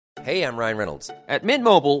Hey, I'm Ryan Reynolds. At Mint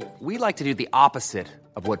Mobile, we like to do the opposite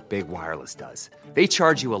of what Big Wireless does. They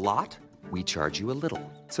charge you a lot, we charge you a little.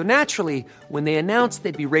 So naturally, when they announced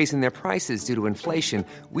they'd be raising their prices due to inflation,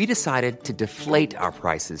 we decided to deflate our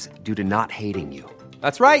prices due to not hating you.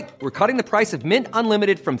 That's right. We're cutting the price of Mint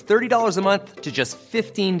Unlimited from $30 a month to just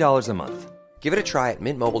 $15 a month. Give it a try at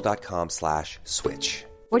mintmobile.com/switch.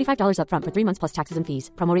 $45 up front for 3 months plus taxes and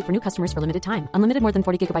fees. Promo rate for new customers for limited time. Unlimited more than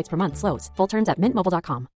 40 gigabytes per month. Slows full terms at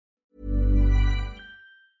mintmobile.com.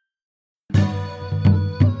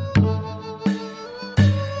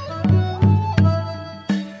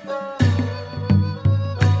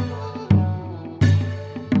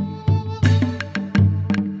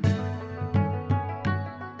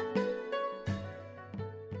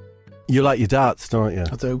 You like your darts, don't you?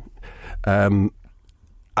 I do.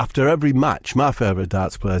 After every match, my favourite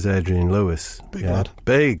darts player is Adrian Lewis. Big lad.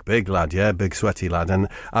 Big lad, yeah, big sweaty lad. And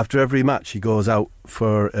after every match, he goes out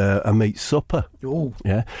for a meat supper. Oh,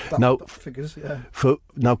 yeah. That figures, yeah.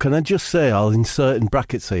 Now, can I just say, I'll insert in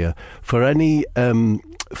brackets here, for any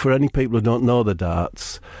people who don't know the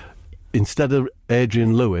darts, instead of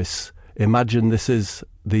Adrian Lewis, imagine this is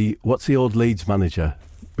what's the old Leeds manager?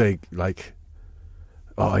 Big, like...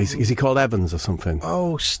 Oh, is he called Evans or something?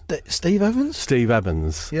 Oh, Steve Evans? Steve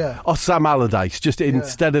Evans. Yeah. Or Sam Allardyce. Just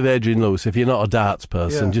instead of Adrian Lewis, if you're not a darts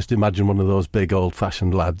person, just imagine one of those big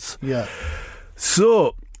old-fashioned lads. Yeah.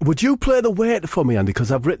 So, would you play the weight for me, Andy?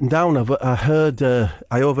 Because I've written down, I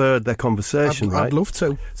overheard their conversation, right? I'd love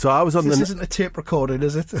to. So I was on This isn't a tape recording,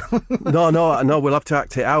 is it? No, we'll have to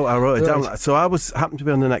act it out. I wrote it down. So I happened to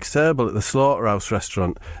be on the next table at the Slaughterhouse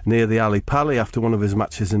restaurant near the Ali Pali after one of his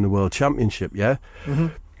matches in the World Championship, yeah? Mm-hmm.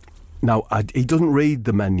 Now, he doesn't read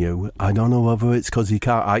the menu. I don't know whether it's because he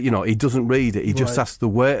can't, he doesn't read it. He just asks the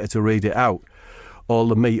waiter to read it out. All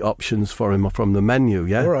the meat options for him are from the menu,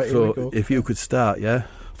 yeah? All right, so here we go. If you could start, yeah?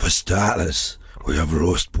 For starters, we have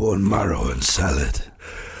roast bone marrow and salad.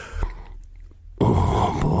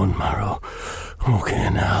 Oh, bone marrow.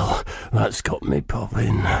 Fucking hell, that's got me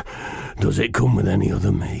popping. Does it come with any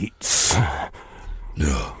other meats?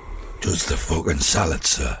 No, just the fucking salad,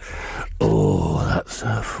 sir. Oh, that's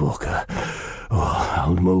a fucker. Oh,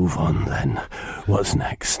 I'll move on then. What's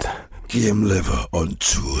next? Game liver on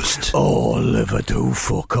toast. Oh, liver, do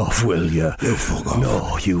fuck off, will you? You fuck off.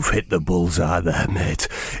 No, you've hit the bullseye there, mate.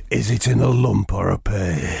 Is it in a lump or a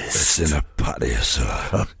paste? It's in a patty, sir.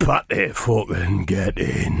 A patty, fucking get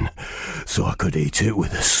in. So I could eat it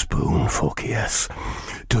with a spoon, fuck yes.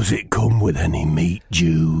 Does it come with any meat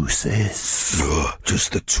juices? No,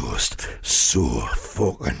 just the toast. So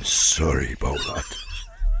fucking sorry about that.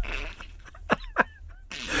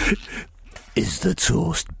 Is the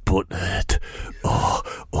toast buttered? Oh,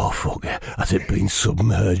 fuck it. Has it been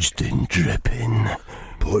submerged in dripping?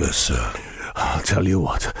 Butter, sir. I'll tell you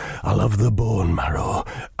what, I'll have the bone marrow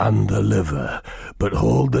and the liver, but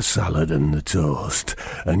hold the salad and the toast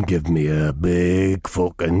and give me a big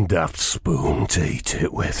fucking daft spoon to eat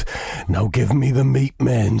it with. Now give me the meat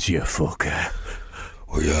mains, you fucker.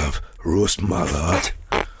 We have roast mallard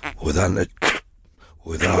with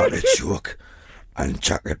artichoke and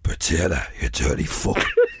jacket potato, you dirty fuck.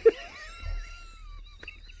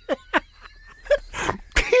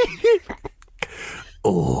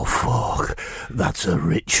 Oh, fuck. That's a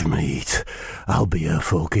rich meat. I'll be a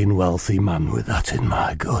fucking wealthy man with that in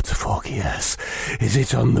my gut, fuck yes. Is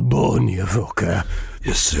it on the bone, you fucker?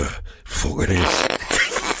 Yes, sir. Fuck it is.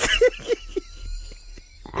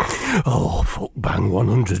 Oh, fuck bang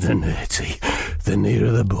 180. The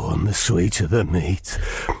nearer the bone, the sweeter the meat.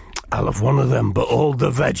 I'll have one of them, but all the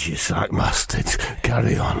veg, you sack bastards.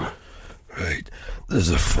 Carry on. Right. There's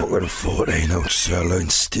a fucking 14-ounce sirloin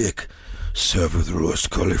steak served with roast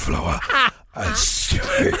cauliflower and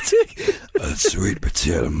sweet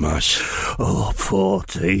potato mash. Oh,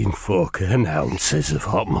 14 fucking ounces of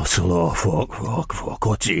hot muscle. Oh, fuck.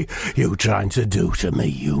 What are you trying to do to me,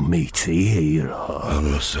 you meaty hero? Oh,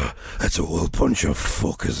 no, sir. It's a whole bunch of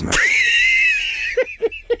fuck, isn't it?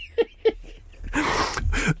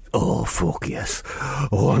 Oh, fuck yes.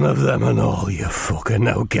 One of them and all, you fucker.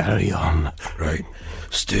 Now carry on. Right.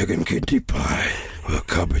 Steak and kidney pie with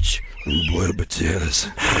cabbage and boiled potatoes.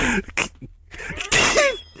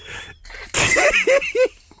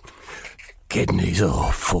 Kidneys,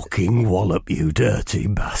 oh, fucking wallop, you dirty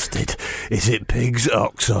bastard. Is it pig's,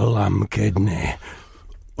 ox or lamb kidney?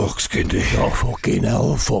 Ox kidney. Oh, fucking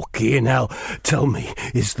hell. Tell me,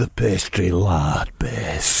 is the pastry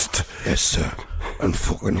lard-based? Yes, sir. And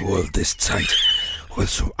fucking hold this tight with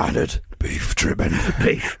some added beef dripping.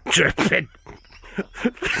 Beef dripping?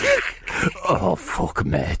 Oh, fuck,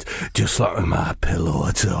 mate. Just like my pillow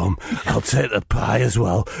at home. I'll take the pie as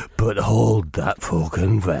well, but hold that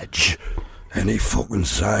fucking veg. Any fucking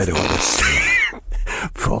side of it.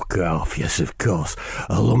 Fuck off, yes, of course.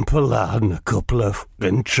 A lump of lard and a couple of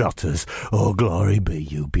fucking trotters. Oh, glory be,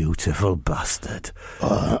 you beautiful bastard.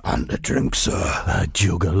 And a drink, sir. A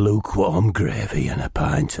jug of lukewarm gravy and a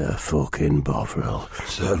pint of fucking Bovril.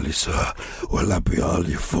 Certainly, sir. Will that be all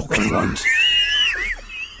you fucking want?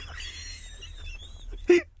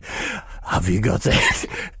 Have you got it?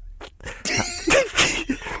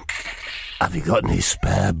 Have you got any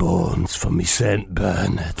spare bones for me St.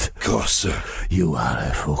 Bernard? Of course, sir. You are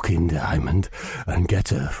a fucking diamond, and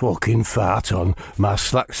get a fucking fart on. My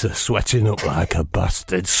slacks are sweating up like a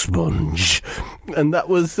bastard sponge. And that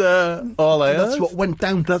was all I heard. That's what went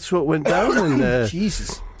down. That's what went down. And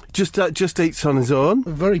Jesus. just eats on his own.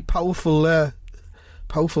 A very powerful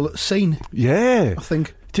scene, Yeah. I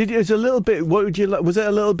think. It was a little bit. What would you like? Was it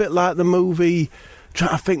a little bit like the movie?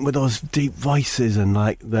 Trying to think with those deep voices and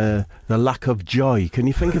like the lack of joy. Can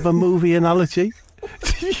you think of a movie analogy?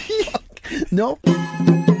 No.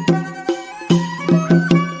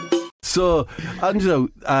 So, Andrew,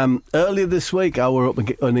 earlier this week I were up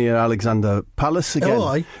near Alexander Palace again. Oh,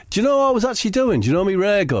 aye. Do you know what I was actually doing? Do you know me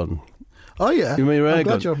ray gun? Oh, yeah. You mean ray I'm gun?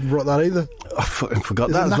 glad you haven't brought that either. I fucking forgot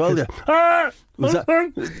Is that it as well. knackered? Yeah. Was that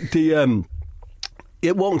the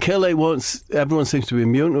It won't kill. It won't. Everyone seems to be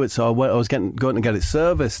immune to it. So I was going to get it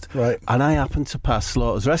serviced, Right. And I happened to pass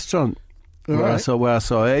Slaughter's restaurant where I Right.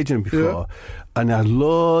 saw Adrian before, and had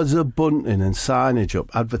loads of bunting and signage up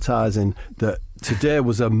advertising that today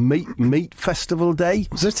was a meat festival day.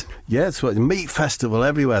 Was it? Yeah, so it's a meat festival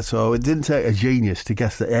everywhere. So it didn't take a genius to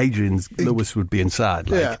guess that Adrian Lewis would be inside.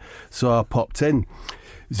 Yeah. So I popped in.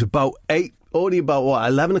 It was about 8. Only about,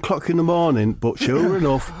 11 o'clock in the morning, but sure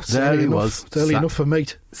enough, It's there early he enough. was. It's early enough for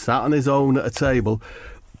meat. Sat on his own at a table,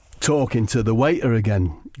 talking to the waiter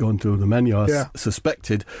again, going through the menu, I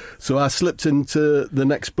suspected. So I slipped into the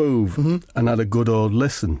next booth and had a good old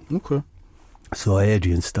listen. Okay. So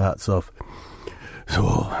Adrian starts off, so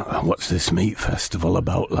what's this meat festival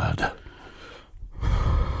about, lad?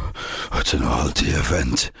 It's an all-day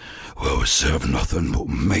event where we serve nothing but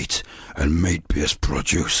meat and meat-based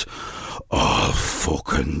produce all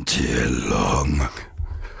fucking day long.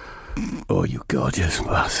 Oh, you gorgeous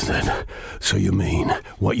bastard. So you mean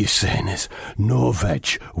what you're saying is no veg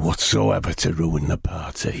whatsoever to ruin the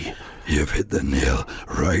party? You've hit the nail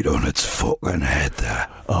right on its fucking head there.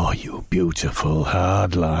 Oh, you beautiful,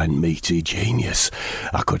 hardline, meaty genius.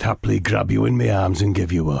 I could happily grab you in my arms and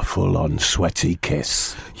give you a full-on sweaty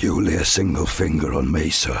kiss. You lay a single finger on me,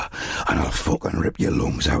 sir, and I'll fucking rip your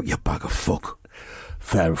lungs out, you bag of fuck.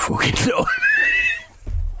 Fair fucking enough.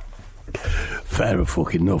 Fair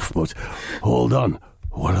fucking enough, but hold on.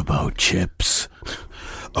 What about chips?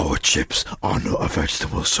 Our chips are not a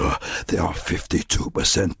vegetable, sir. They are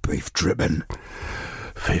 52% beef dripping.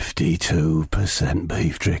 52%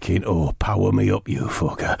 beef dripping. Oh, power me up, you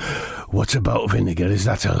fucker. What about vinegar? Is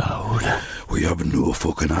that allowed? We have no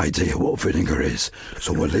fucking idea what vinegar is,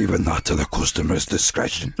 so we're leaving that to the customer's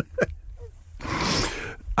discretion.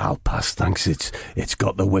 I'll pass, thanks. It's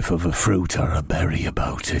got the whiff of a fruit or a berry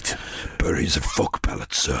about it. Berries are fuck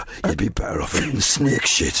pellets, sir. You'd be better off eating snake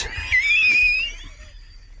shit.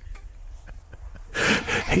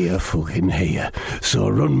 Here, fucking here. So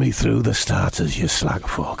run me through the starters, you slack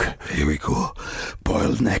fuck. Here we go.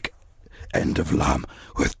 Boiled neck, end of lamb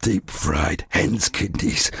with deep fried hen's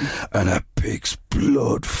kidneys and a pig's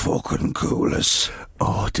blood fucking coolers.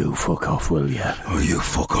 Oh, do fuck off, will ya? Oh, you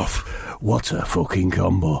fuck off. What a fucking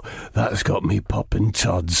combo. That's got me popping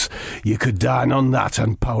tods. You could dine on that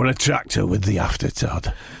and power a tractor with the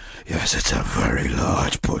aftertod. Yes, it's a very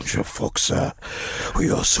large bunch of fuck, sir.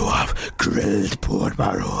 We also have grilled bone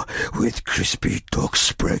marrow with crispy duck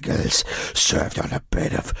sprinkles served on a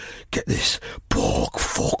bed of, get this, pork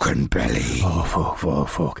fucking belly. Oh,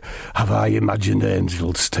 fuck. Have I imagined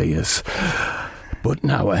angels' tears? But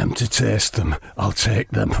now I am to taste them. I'll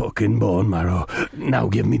take them fucking bone marrow. Now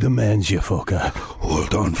give me the mains, you fucker.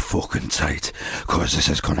 Hold on fucking tight, cause this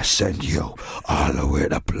is gonna send you all the way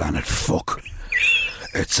to planet fuck.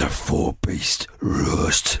 It's a 4-beast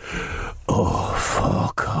roast. Oh,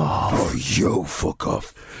 fuck off. Oh, you fuck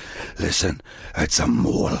off. Listen, it's a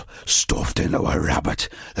mole stuffed into a rabbit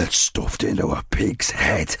that's stuffed into a pig's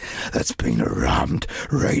head that's been rammed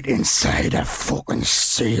right inside a fucking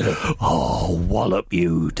seal. Oh, wallop,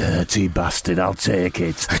 you dirty bastard, I'll take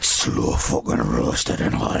it. It's slow fucking roasted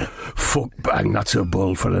and all. Fuck bang, that's a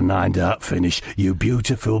bull for a 9-dart finish, you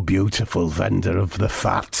beautiful, beautiful vendor of the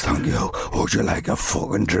fat. Thank you. Would you like a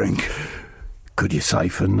fucking drink? Could you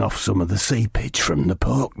siphon off some of the seepage from the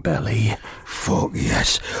pork belly? Fuck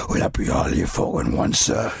yes. Will that be all you fucking want,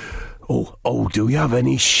 sir? Oh, do you have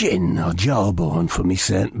any shin or jawbone for me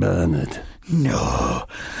St. Bernard? No.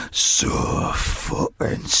 So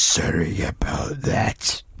fucking sorry about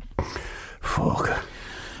that. Fuck.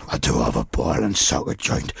 I do have a ball and socket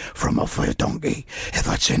joint from a fair donkey, if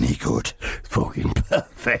that's any good. Fucking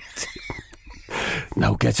perfect.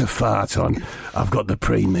 Now get a fart on. I've got the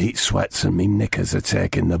pre-meat sweats and me knickers are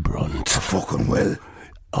taking the brunt. I fucking will.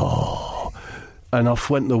 Oh. And off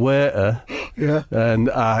went the waiter. Yeah. And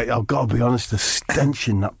I've got to be honest, the stench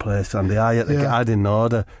in that place, Andy. I didn't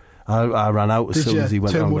order. I ran out as soon as he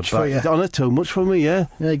went on the back. Oh, too much for me, yeah.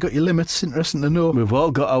 Yeah, you got your limits. Interesting to know. We've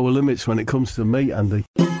all got our limits when it comes to meat, Andy.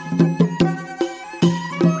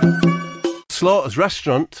 Slaughter's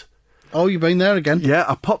restaurant. Oh, you've been there again? Yeah,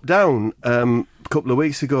 I popped down a couple of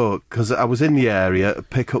weeks ago because I was in the area to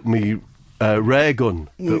pick up my ray gun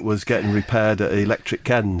that was getting repaired at Electric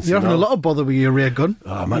Ken's. You're having a lot of bother with your rear gun.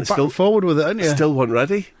 Oh, man, You're back and forward with it, aren't you? Still wasn't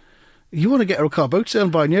ready. You want to get a car boot sale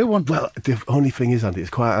and buy a new one? Well, the only thing is, Andy, it's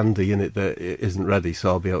quite handy, isn't it, that it isn't ready, so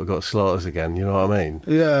I'll be able to go to Slaughters again, you know what I mean?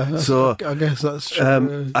 Yeah, so I guess that's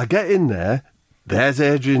true. I get in there, there's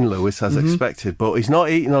Adrian Lewis, as expected, but he's not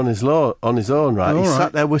eating on his own, right? He's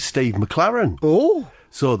sat there with Steve McLaren. Oh!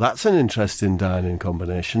 So that's an interesting dining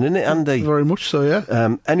combination, isn't it, Andy? Very much so,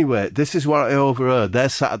 yeah. Anyway, this is what I overheard. They're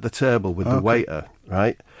sat at the table with the waiter,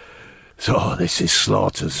 right? So this is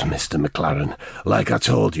Slaughter's, Mr. McLaren. Like I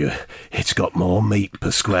told you, it's got more meat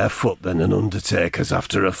per square foot than an undertaker's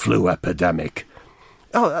after a flu epidemic.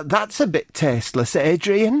 Oh, that's a bit tasteless,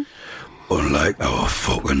 Adrian. Unlike our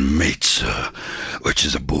fucking meat, sir, which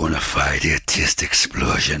is a bona fide taste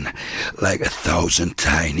explosion, like 1,000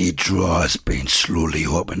 tiny drawers being slowly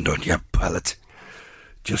opened on your palate.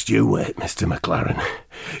 Just you wait, Mr. McLaren.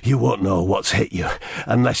 You won't know what's hit you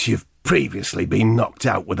unless you've previously been knocked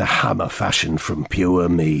out with a hammer fashioned from pure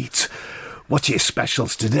meat. What's your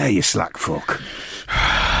specials today, you slack fuck?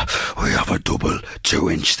 We have a double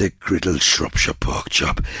 2-inch thick griddled Shropshire pork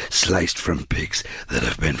chop, sliced from pigs that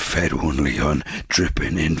have been fed only on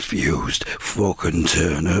dripping infused fucking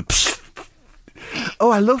turnips. Oh,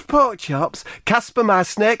 I love pork chops. Casper, my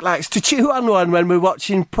snake, likes to chew on one when we're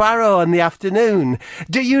watching Poirot in the afternoon.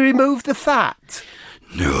 Do you remove the fat?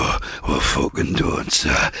 No, we fucking don't,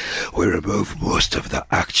 sir. We remove most of the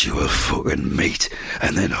actual fucking meat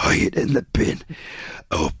and then hide it in the bin.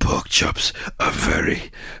 Our pork chops are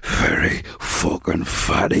very, very fucking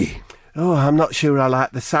fatty. Oh, I'm not sure I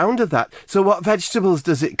like the sound of that. So what vegetables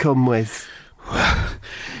does it come with? Well,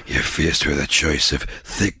 you're faced with a choice of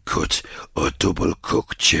thick cut or double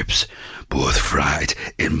cooked chips, both fried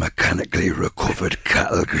in mechanically recovered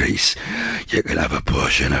cattle grease. You can have a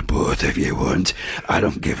portion of both if you want. I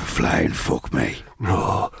don't give a flying fuck, me.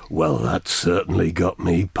 Oh, well, that certainly got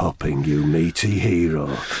me popping, you meaty hero.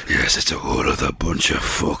 Yes, it's a whole other bunch of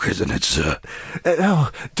fuck, isn't it, sir?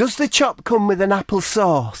 Does the chop come with an apple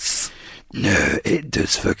sauce? No, it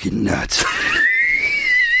does fucking not.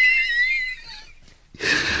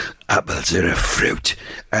 Apples are a fruit,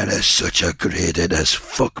 and as such are graded as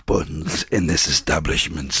fuck buns in this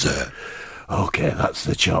establishment, sir. OK, that's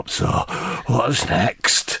the chop, so what's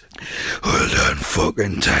next? Hold on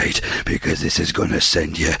fucking tight, because this is gonna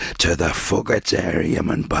send you to the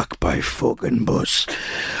fuckatarium and back by fucking bus.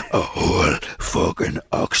 A whole fucking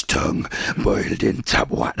ox tongue boiled in tap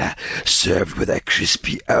water, served with a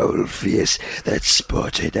crispy owl face that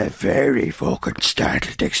sported a very fucking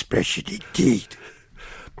startled expression indeed.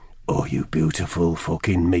 Oh, you beautiful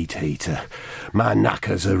fucking meat eater. My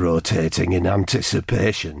knackers are rotating in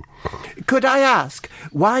anticipation. Could I ask,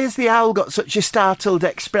 why has the owl got such a startled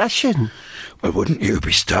expression? Well, wouldn't you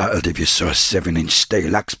be startled if you saw a 7-inch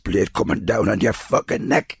steel axe blade coming down on your fucking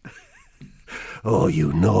neck? Oh,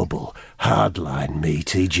 you noble, hardline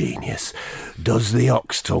meaty genius. Does the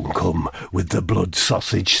ox tongue come with the blood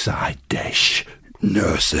sausage side dish?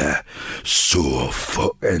 No, sir. So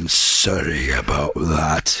fucking sorry about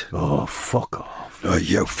that. Oh, fuck off. Oh,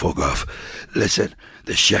 you fuck off. Listen,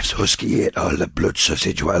 the chef's husky ate all the blood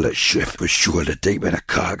sausage while its shift was shoulder deep in a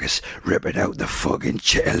carcass, ripping out the fucking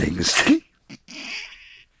chitterlings.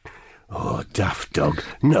 Oh, daft dog,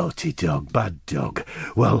 naughty dog, bad dog.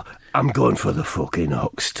 Well, I'm going for the fucking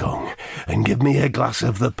ox tongue. And give me a glass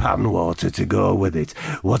of the pan water to go with it.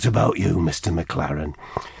 What about you, Mr. McLaren?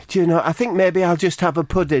 Do you know, I think maybe I'll just have a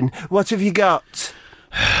pudding. What have you got?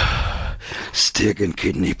 Steak and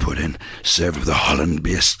kidney pudding, served with a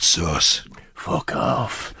Holland-based sauce. Fuck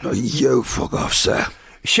off. No, you fuck off, sir.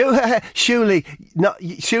 Surely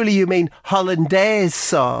you mean hollandaise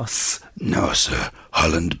sauce? No, sir.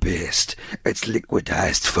 Holland-based. It's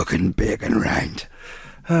liquidised fucking bacon rind.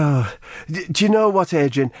 Oh, do you know what,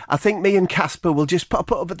 Adrian? I think me and Casper will just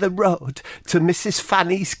pop over the road to Mrs.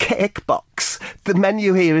 Fanny's cake box. The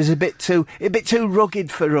menu here is a bit too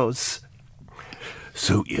rugged for us.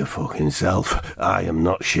 Suit your fucking self. I am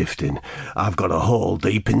not shifting. I've got a hole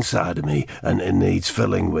deep inside of me, and it needs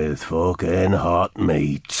filling with fucking hot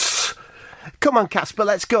meats. Come on, Casper,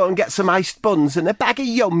 let's go and get some iced buns and a bag of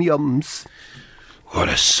yum-yums. What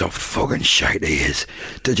a soft fucking shite he is.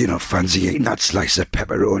 Did you not fancy eating that slice of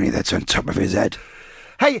pepperoni that's on top of his head?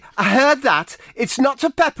 Hey, I heard that. It's not a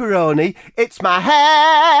pepperoni. It's my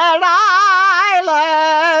hair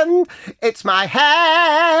island. It's my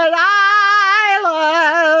hair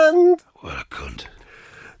island. What a cunt.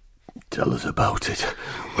 Tell us about it.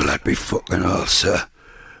 Will that be fucking all, sir?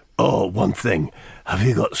 Oh, one thing. Have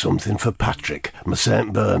you got something for Patrick, my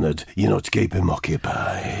St. Bernard, to keep him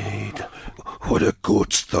occupied? Would a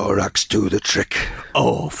goat's thorax do the trick?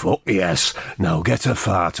 Oh, fuck yes. Now get a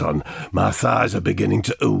fart on. My thighs are beginning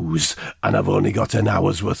to ooze, and I've only got an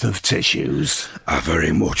hour's worth of tissues. I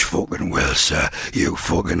very much fucking will, sir. You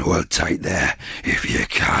fucking hold tight there, if you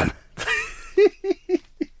can.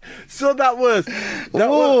 So that was.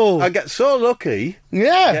 I get so lucky.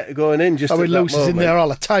 Yeah. Going in just. I mean, Luce is in there all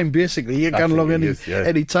the time, basically. You can along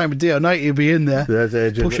any time of day or night, he'll be in there. There's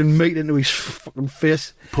Adrian. Pushing meat into his fucking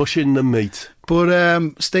face. Pushing the meat. But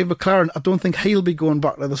Steve McLaren, I don't think he'll be going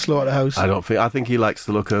back to the slaughterhouse. I think he likes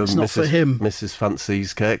the look of it's not for him. Mrs.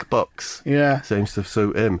 Fancy's cake box. Yeah. Seems to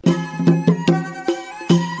suit him.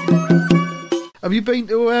 Have you been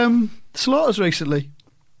to Slaughters recently?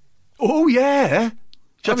 Oh, yeah.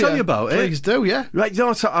 Shall I tell you about it? Please do, yeah. Right,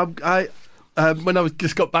 so I when I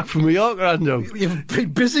just got back from Mallorca, Andrew. You've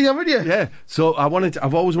been busy, haven't you? Yeah. So I've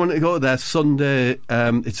always wanted to go to their Sunday.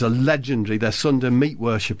 It's a legendary their Sunday meat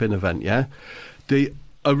worshipping event. Yeah. The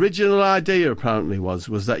original idea apparently was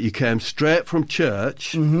that you came straight from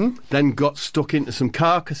church, then got stuck into some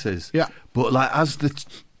carcasses. Yeah. But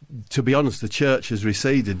to be honest, the church has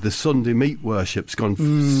receded. The Sunday meat worship's gone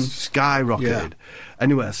skyrocketed. Yeah.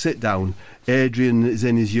 Anyway, I sit down. Adrian is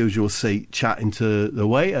in his usual seat chatting to the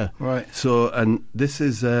waiter. Right. So, and this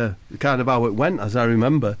is kind of how it went, as I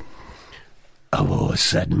remember. I've always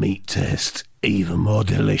said meat tastes even more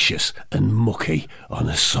delicious and mucky on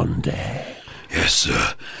a Sunday. Yes,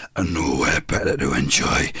 sir. And nowhere better to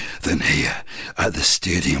enjoy than here at the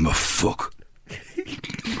Stadium of Fuck.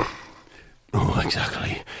 Oh,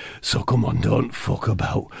 exactly. So come on, don't fuck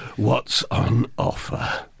about. What's on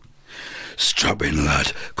offer? Strap in,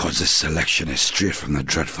 lad, 'cause this selection is straight from the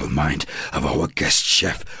dreadful mind of our guest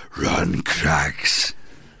chef, Ron Craggs.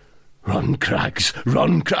 Ron Craggs, the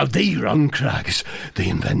Ron Craggs, the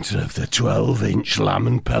inventor of the 12-inch lamb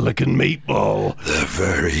and pelican meatball. The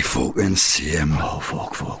very fucking same. Oh,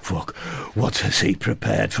 fuck. What has he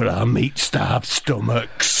prepared for our meat-starved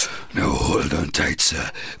stomachs? Now hold on tight, sir,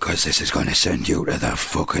 'cause this is going to send you to the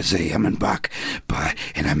fuckers and back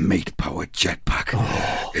in a meat-powered jetpack.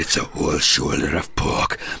 Oh. It's a whole shoulder of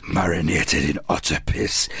pork marinated in otter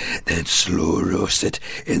piss, then slow roasted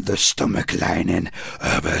in the stomach lining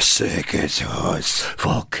of a circus horse.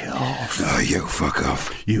 Fuck off. No, you fuck off.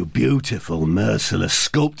 You beautiful, merciless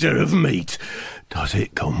sculptor of meat. Does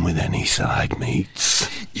it come with any side meats?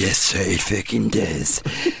 Yes, sir, it fucking does.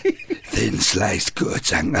 Thin sliced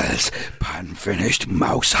goat's ankles, pan-finished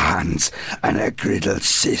mouse hands, and a griddled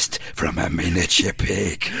cyst from a miniature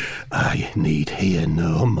pig. I need hear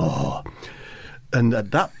no more. And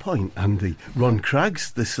at that point, Andy, Ron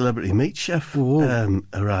Craggs, the celebrity meat chef,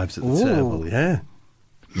 arrives at the table, yeah.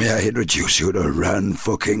 May I introduce you to Ron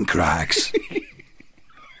fucking Craggs?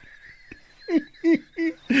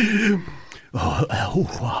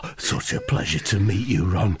 Oh, such a pleasure to meet you,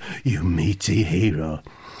 Ron, you meaty hero.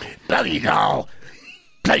 Bloody hell.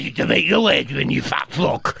 Pleasure to meet you, Adrian, you fat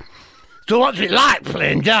fuck. So what's it like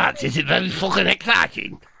playing darts? Is it very fucking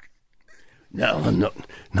exciting? No,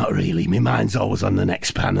 not really. My mind's always on the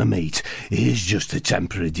next pan of meat. It is just a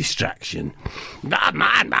temporary distraction. Nah,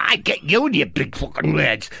 man, I get you and your big fucking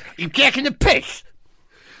words. You taking the piss?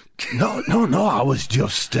 No, I was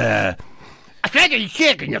just, I said you're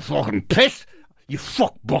taking the fucking piss, you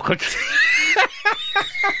fuck bucket.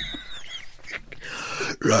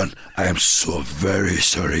 Ron, I am so very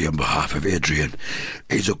sorry on behalf of Adrian.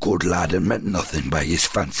 He's a good lad and meant nothing by his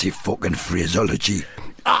fancy fucking phraseology.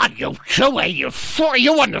 Ah, you two,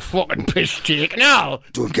 you want the fucking piss take now?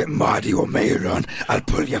 Don't get mad, you me, Ron. I'll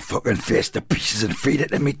pull your fucking face to pieces and feed it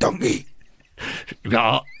to me donkey.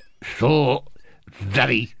 You're so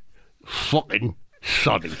very fucking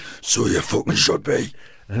Sorry. So you fucking should be.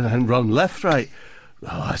 And then run left, right.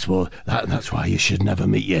 Oh, I suppose that's why you should never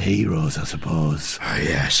meet your heroes, I suppose. Oh,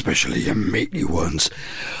 yeah, especially your meaty ones.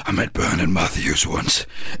 I met Bernard Matthews once.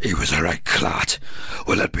 He was a right clat.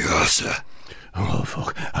 Will that be all, sir? Oh,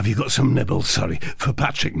 fuck. Have you got some nibbles, sorry, for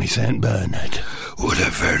Patrick, me St. Bernard? Would a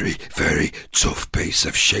very, very tough piece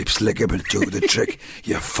of sheep's ligament do the trick,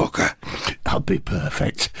 you fucker? I'll be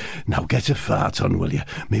perfect. Now get a fart on, will you?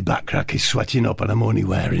 Me back crack is sweating up and I'm only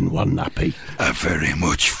wearing one nappy. I very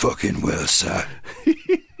much fucking will, sir.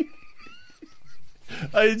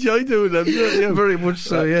 I enjoy doing them, don't you? Very much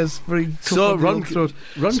so, yes. Very tough. So Ron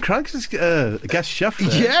Craig's a guest chef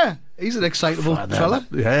there. Yeah, he's an excitable fella.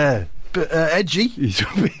 Yeah. Bit edgy.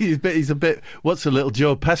 He's a bit. What's a little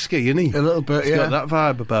Joe Pesci, isn't he? A little bit, He's got that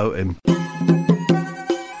vibe about him.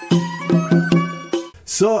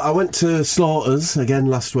 So I went to Slaughters again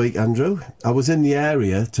last week, Andrew. I was in the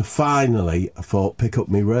area to finally, I thought, pick up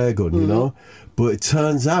my ray gun, you know. But it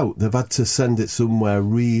turns out they've had to send it somewhere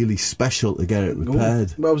really special to get it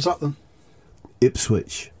repaired. Where was that then?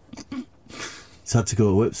 Ipswich. It's had to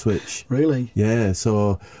go to Ipswich. Really? Yeah,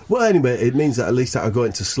 so... Well, anyway, it means that at least I go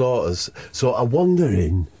into Slaughters. So I wander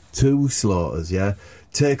in to Slaughters, yeah,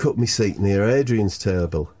 take up my seat near Adrian's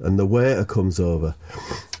table, and the waiter comes over.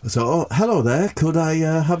 So, oh, hello there, could I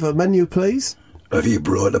have a menu, please? Have you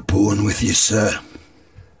brought a bone with you, sir?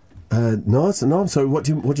 No, I'm sorry, what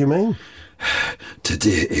do you mean?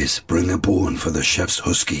 Today is Bring a Bone for the Chef's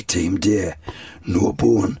Husky Team Day. No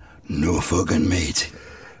bone, no fucking meat.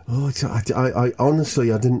 Oh, I honestly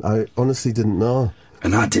didn't know.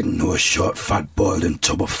 And I didn't know a short, fat, balding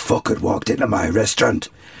tub of fuck had walked into my restaurant.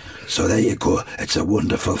 So there you go. It's a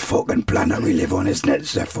wonderful fucking planet we live on, isn't it,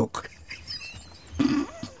 sir fuck?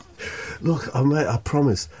 Look, I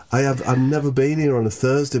promise, I've never been here on a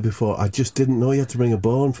Thursday before. I just didn't know you had to bring a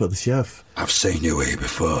bone for the chef. I've seen you here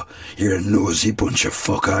before. You're a nosy bunch of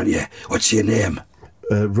fuck, aren't you? What's your name?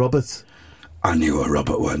 Robert. I knew a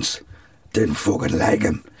Robert once. Didn't fucking like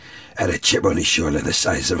him. Had a chip on his shoulder the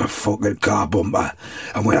size of a fucking car bumper.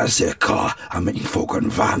 And when I say car, I mean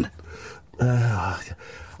fucking van.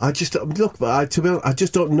 I just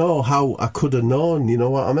don't know how I could have known, you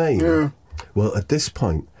know what I mean? Yeah. Well, at this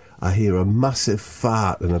point, I hear a massive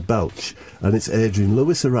fart and a belch, and it's Adrian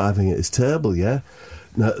Lewis arriving at his table, yeah?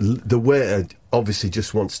 Now, the waiter obviously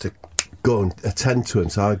just wants to go and attend to him,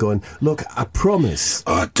 so I go in, look, I promise.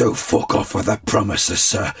 Oh, don't fuck off with that promises,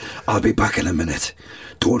 sir. I'll be back in a minute.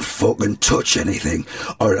 Don't fucking touch anything,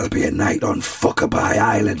 or it'll be a night on Fuckabye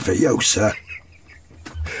Island for you, sir.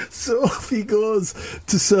 So off he goes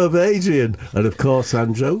to serve Adrian, and of course,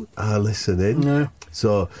 Andrew, I listen in. Yeah.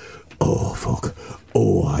 So, oh, fuck.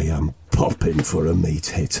 Oh, I am popping for a meat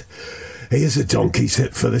hit. Here's a donkey's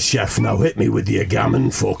hit for the chef. Now hit me with your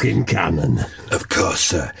gammon fucking cannon. Of course,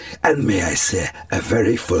 sir. And may I say, a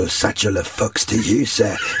very full satchel of fucks to you,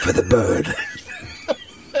 sir, for the bird.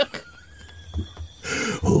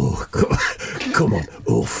 Oh, come on.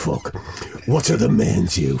 Oh, fuck. What are the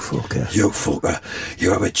mains, you fucker? You fucker.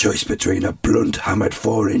 You have a choice between a blunt, hammered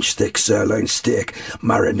 4-inch thick sirloin steak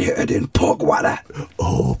marinated in pork water.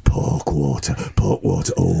 Oh, pork water.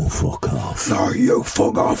 Oh, fuck off. No, you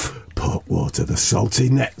fuck off. Pork water, the salty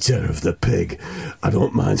nectar of the pig. I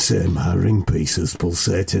don't mind saying my ring pieces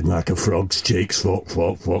pulsating like a frog's cheeks. Fuck.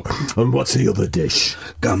 And what's the other dish?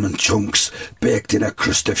 Gammon chunks, baked in a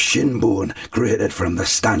crust of shin bone, grated from the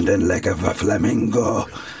standing leg of a flamingo.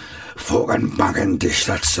 Fucking banging dish,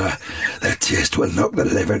 that, sir. The taste will knock the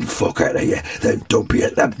living fuck out of you, then dump you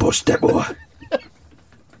at the bus depot.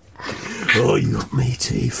 Oh, you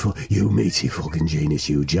meaty fucking genius,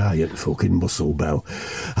 you giant fucking muscle bell.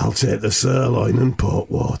 I'll take the sirloin and pork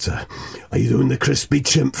water. Are you doing the crispy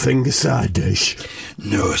chimp finger side dish?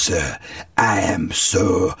 No, sir. I am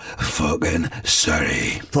so fucking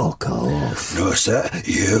sorry. Fuck off. No, sir.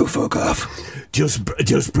 You fuck off. Just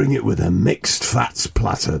bring it with a mixed fats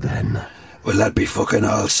platter, then. Will that be fucking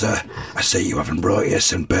all, sir? I say you haven't brought your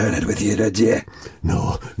St. Bernard with you, did you?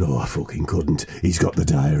 No, I fucking couldn't. He's got the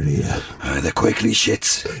diarrhea. The quickly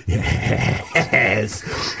shits.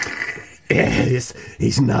 Yes,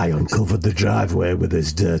 he's nigh uncovered the driveway with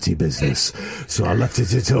his dirty business, so I left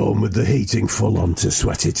it at home with the heating full on to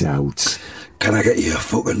sweat it out. Can I get you a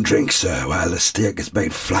fucking drink, sir, while the steak is being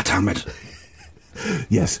flat-hammered?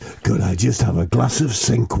 Yes, could I just have a glass of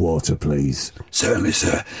sink water, please? Certainly,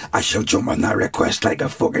 sir. I shall jump on that request like a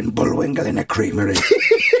fucking bullwinkle in a creamery.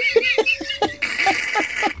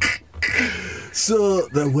 So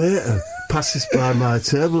the waiter passes by my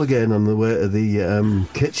table again on the way to the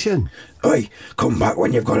kitchen. Oi, come back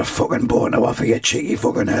when you've got a fucking bone to offer, you cheeky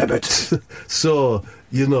fucking Herbert. So,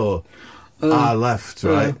 you know, I left,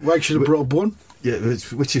 right? Well, you should have brought a bun. Yeah,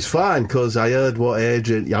 which is fine, because I heard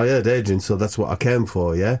Adrian, so that's what I came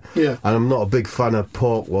for, yeah? Yeah. And I'm not a big fan of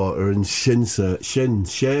pork water and shin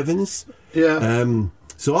shavings. Yeah.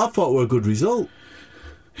 So I thought it were a good result.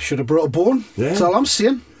 Should have brought a bun. Yeah. That's all I'm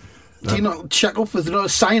saying. Do you not check up with a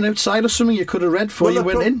sign outside or something you could have read before you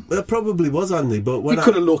went in? There probably was, Andy, but when You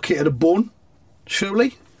could have located a bun,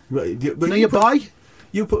 surely. Nearby.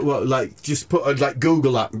 You put what, like, just put, like,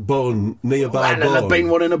 Google that bone, nearby Well, bone. there'd been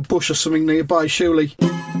one in a bush or something nearby, surely.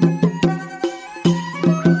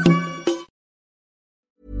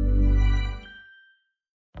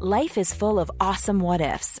 Life is full of awesome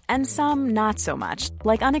what-ifs, and some not so much,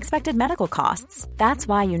 like unexpected medical costs. That's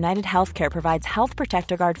why United Healthcare provides Health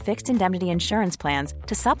Protector Guard fixed indemnity insurance plans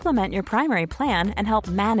to supplement your primary plan and help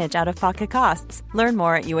manage out-of-pocket costs. Learn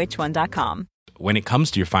more at uh1.com. When it comes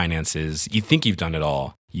to your finances, you think you've done it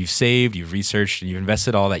all. You've saved, you've researched, and you've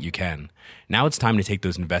invested all that you can. Now it's time to take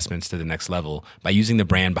those investments to the next level by using the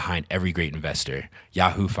brand behind every great investor,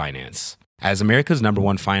 Yahoo Finance. As America's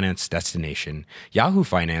 #1 finance destination, Yahoo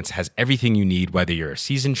Finance has everything you need, whether you're a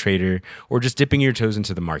seasoned trader or just dipping your toes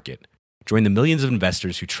into the market. Join the millions of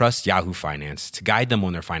investors who trust Yahoo Finance to guide them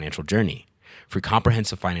on their financial journey. For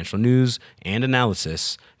comprehensive financial news and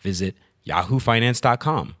analysis, visit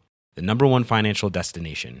yahoofinance.com. The #1 financial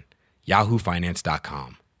destination,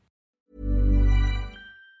 yahoofinance.com.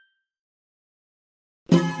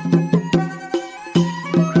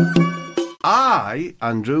 I,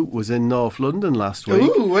 Andrew, was in North London last week.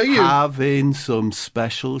 Ooh, were you? Having some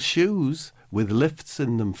special shoes with lifts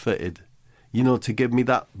in them fitted. You know, to give me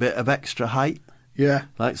that bit of extra height. Yeah.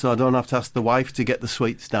 Like, so I don't have to ask the wife to get the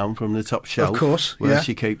sweets down from the top shelf. Of course, where yeah.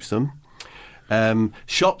 she keeps them.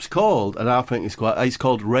 Shop's called, and I think it's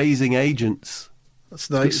called Raising Agents. That's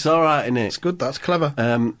nice. It's all right, isn't it? It's good, that's clever.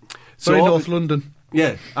 So Very North London.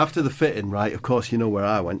 Yeah, after the fitting, right, of course, you know where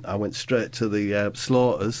I went. I went straight to the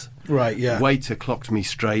Slaughters. Right, yeah. Waiter clocked me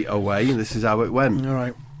straight away, and this is how it went. All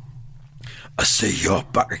right. I see you're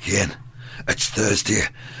back again. It's Thursday.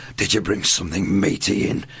 Did you bring something meaty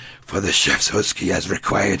in for the chef's husky as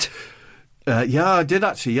required? Yeah, I did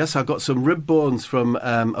actually, yes. I got some rib bones from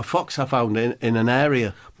a fox I found in an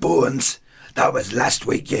area. Bones? That was last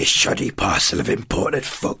week, you shoddy parcel of imported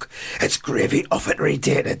fuck. It's gravy off it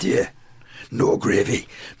redated, you. No gravy,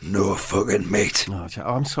 no fucking meat. Oh,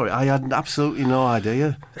 I'm sorry, I had absolutely no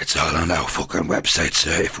idea. It's all on our fucking website,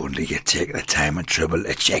 sir, if only you take the time and trouble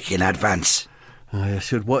to check in advance. I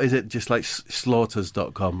should. What is it? Just like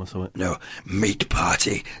slaughters.com or something? No,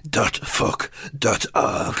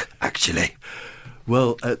 meatparty.fuck.org, actually.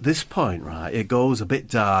 Well, at this point, right, it goes a bit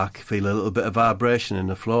dark, feel a little bit of vibration in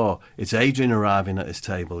the floor. It's Adrian arriving at his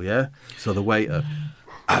table, yeah? So the waiter...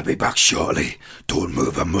 I'll be back shortly. Don't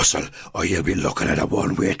move a muscle, or you'll be looking at a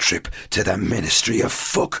one-way trip to the Ministry of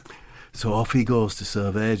Fuck. So off he goes to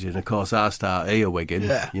serve Adrian. Of course, I start earwigging,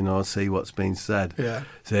 Yeah. you know, see what's been said. Yeah.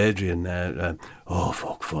 So Adrian there, oh,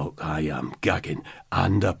 fuck, I am gagging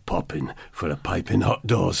and a-popping for a piping hot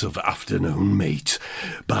dose of afternoon meat.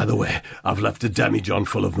 By the way, I've left a demijohn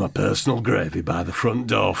full of my personal gravy by the front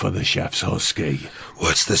door for the chef's husky.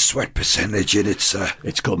 What's the sweat percentage in it, sir?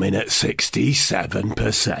 It's coming at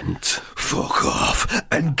 67%. Fuck off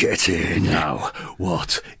and get in. Now,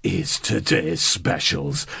 what is today's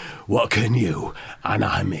specials? What can you, and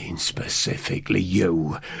I mean specifically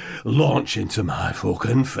you, launch into my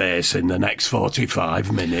fucking face in the next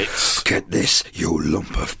 45 minutes? Get this, you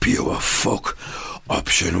lump of pure fuck.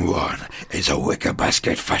 Option 1 is a wicker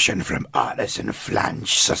basket fashioned from artisan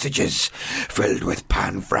flange sausages, filled with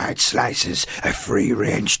pan-fried slices of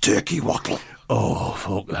free-range turkey wattle. Oh,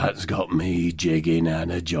 fuck, that's got me jigging and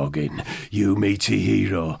a-jogging. You meaty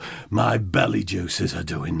hero. My belly juices are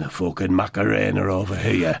doing the fucking Macarena over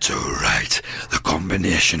here. Too right. The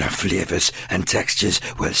combination of flavours and textures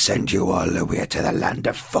will send you all the way to the land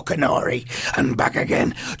of fucking Ori and back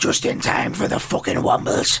again just in time for the fucking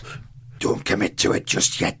Wombles. Don't commit to it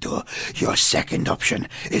just yet, though. Your second option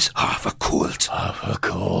is half a cold. Half a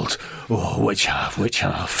cold? Oh, which half?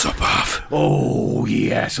 Top half. Oh,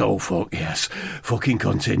 yes. Oh, fuck, yes. Fucking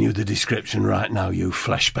continue the description right now, you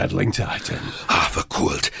flesh-peddling titan. Half a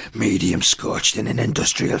cold, medium scorched in an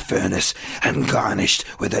industrial furnace and garnished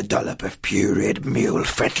with a dollop of pureed mule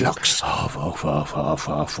fetlocks. Oh,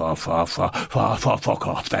 fuck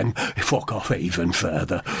off then. Fuck off even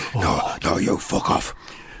further. Oh. No, you fuck off.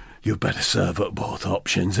 You better serve up both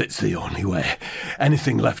options, it's the only way.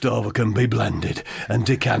 Anything left over can be blended and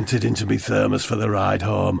decanted into me thermos for the ride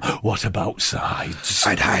home. What about sides?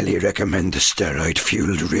 I'd highly recommend the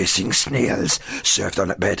steroid-fueled racing snails served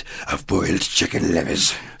on a bed of boiled chicken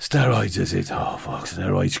livers. Steroids, is it? Oh, fuck,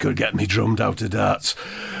 steroids could get me drummed out of darts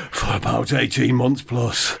for about 18 months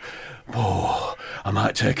plus. Oh, I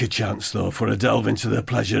might take a chance, though, for a delve into the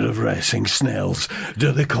pleasure of racing snails.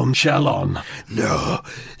 Do they come shell on? No,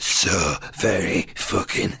 so very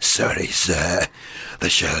fucking sorry, sir. The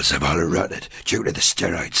shells have all rotted due to the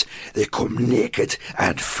steroids. They come naked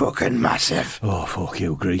and fucking massive. Oh, fuck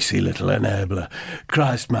you, greasy little enabler.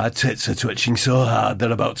 Christ, my tits are twitching so hard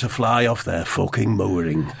they're about to fly off their fucking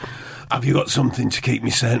mooring. Have you got something to keep me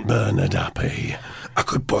St. Bernard happy? I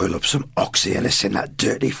could boil up some oxyalis in that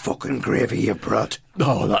dirty fucking gravy you brought.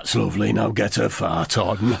 Oh, that's lovely. Now get a fart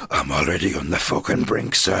on. I'm already on the fucking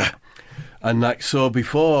brink, sir. And like, so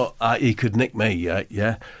before he could nick me,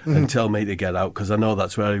 and tell me to get out, because I know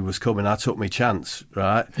that's where he was coming, I took my chance,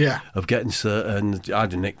 right? Yeah. Of getting certain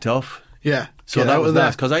I'd nicked off. Yeah. So that was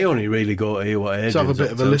nice, because I only really go to hear what Adrian's have a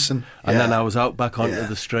bit of a listen. And then I was out back onto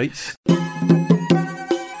the streets.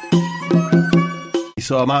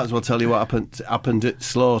 So I might as well tell you what happened at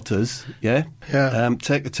Slaughters, yeah? Yeah.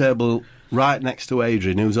 Take a table right next to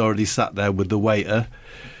Adrian, who's already sat there with the waiter,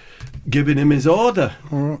 giving him his order.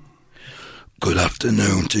 Good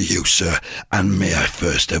afternoon to you, sir, and may I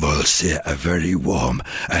first of all say a very warm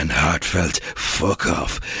and heartfelt fuck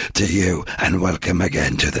off to you, and welcome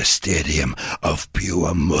again to the stadium of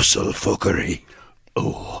pure muscle fuckery.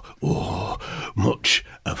 Oh, much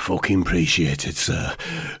fucking appreciated, sir.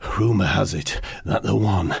 Rumour has it that the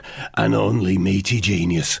one and only meaty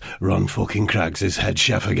genius Ron fucking Craggs is head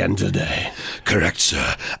chef again today. Correct,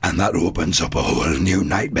 sir, and that opens up a whole new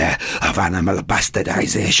nightmare of animal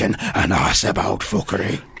bastardisation and arse-about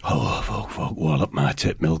fuckery. Oh, fuck, wallop, my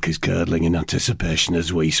tip milk is curdling in anticipation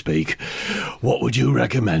as we speak. What would you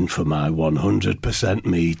recommend for my 100%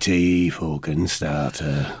 meaty fucking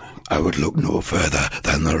starter? I would look no further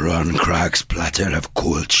than the Ron Craggs platter of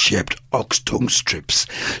cold-shaped ox tongue strips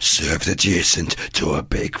served adjacent to a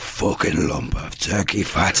big fucking lump of turkey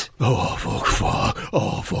fat. Oh,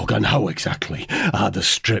 fuck, and how exactly are the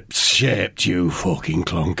strips shaped, you fucking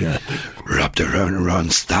clunker? Wrapped around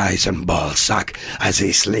Ron's thighs and ball sack as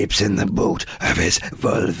he sleeps in the boot of his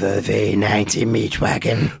Volvo V90 meat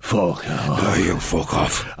wagon. Fuck off. Oh, you fuck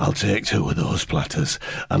off. I'll take 2 of those platters,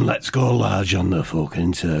 and let's go large on the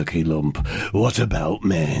fucking turkey lump. What about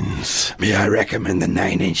mains? May I recommend the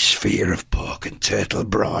 9-inch sphere of pork and turtle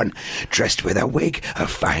brawn, dressed with a wig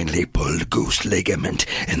of finely pulled goose ligament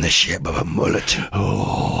in the shape of a mullet?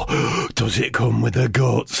 Oh, does it come with a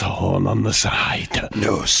goat's horn on the side?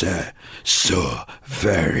 No, sir. So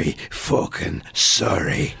very fucking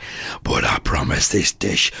sorry. But I promise this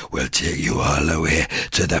dish will take you all the way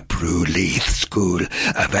to the Prue Leith School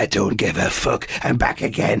of I Don't Give a Fuck and back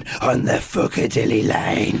again on the Fuckadilly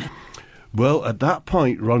line. Well, at that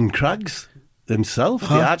point, Ron Craggs himself,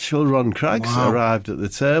 the actual Ron Craggs, arrived at the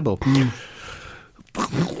table.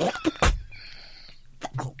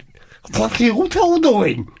 What are you two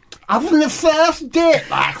doing? Having the first date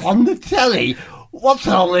like on the telly? What's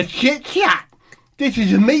all the chit-chat? This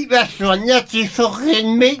is a meat restaurant, not a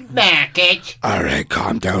fucking meat market. Alright,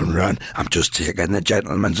 calm down, Ron. I'm just taking the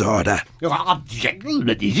gentleman's order. Oh,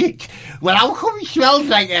 gentleman, is it? Well, how come it smells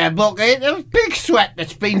like a bucket of pig sweat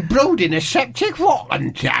that's been brewed in a septic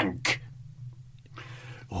watering tank?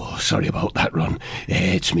 Oh, sorry about that, Ron.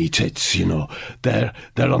 It's me tits, you know. They're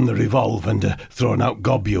on the revolve and throwing out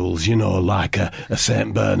globules, you know, like a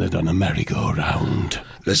St. Bernard on a merry-go-round.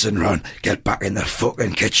 Listen, Ron, get back in the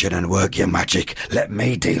fucking kitchen and work your magic. Let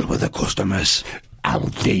me deal with the customers. I'll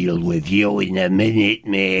deal with you in a minute,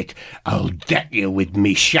 mate. I'll deck you with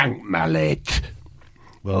me shank mallet.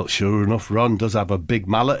 Well, sure enough, Ron does have a big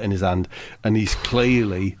mallet in his hand, and he's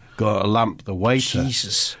clearly got to lamp the waiter.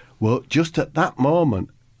 Jesus. Well, just at that moment,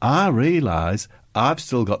 I realise I've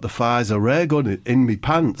still got the Pfizer ray gun in my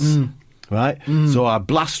pants, right? So I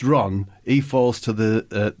blast Ron, he falls to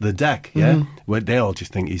the deck, yeah? Where they all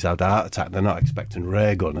just think he's had a heart attack. They're not expecting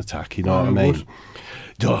ray gun attack, you know what I mean?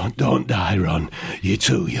 Don't die, Ron. You're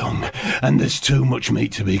too young, and there's too much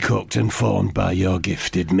meat to be cooked and formed by your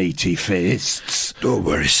gifted meaty fists. Don't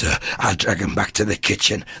worry, sir. I'll drag him back to the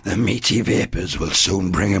kitchen. The meaty vapours will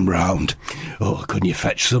soon bring him round. Oh, couldn't you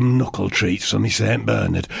fetch some knuckle treats for me St.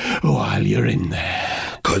 Bernard while you're in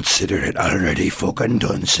there? Consider it already fucking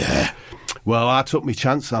done, sir. Well, I took my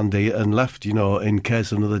chance, Andy, and left, you know, in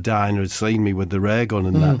case another diner had seen me with the ray gun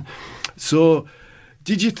and that. So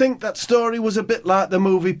Did you think that story was a bit like the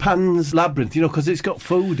movie Pan's Labyrinth? You know, because it's got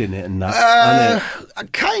food in it and that.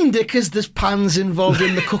 Kind of, because there's pans involved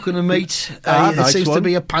in the cooking of meat. It seems to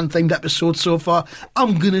be a pan-themed episode so far.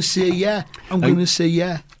 I'm going to say yeah.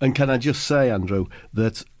 And can I just say, Andrew,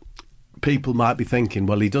 that people might be thinking,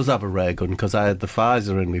 well, he does have a ray gun because I had the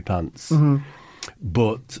Pfizer in my pants. Mm-hmm.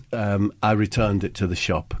 But I returned it to the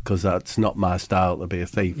shop because that's not my style to be a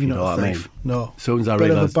thief. You know what I mean? No. As soon as I Bit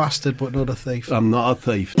realised, of a bastard, but not a thief. I'm not a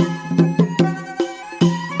thief.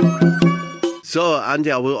 So,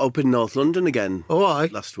 Andy, I was up in North London again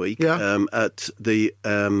last week at the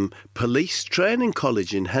Police Training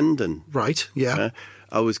College in Hendon. Right, yeah.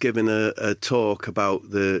 I was giving a talk about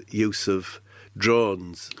the use of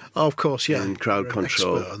drones. Oh, of course, yeah. And crowd You're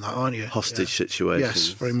control. An expert on that, aren't you? Hostage situations. Yes,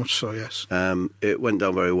 very much so, yes. It went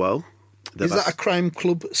down very well. Is that a crime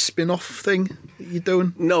club spin-off thing that you're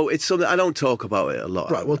doing? No, it's something I don't talk about it a lot.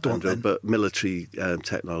 Right, well done, Andrew, then. but military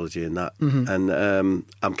technology and that. Mm-hmm. And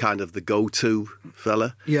I'm kind of the go-to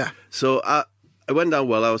fella. Yeah. So I went down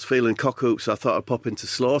well. I was feeling cock-hoop, so I thought I'd pop into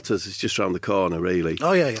Slaughters. It's just round the corner, really.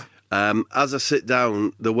 Oh, yeah, yeah. As I sit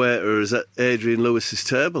down, the waiter is at Adrian Lewis's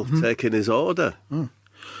table, taking his order. Mm.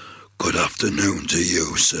 Good afternoon to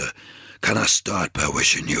you, sir. Can I start by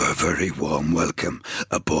wishing you a very warm welcome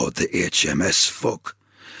aboard the HMS Fuck?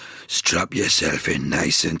 Strap yourself in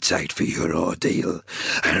nice and tight for your ordeal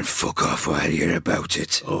and fuck off while you're about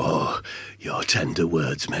it. Oh, your tender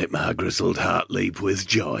words make my grizzled heart leap with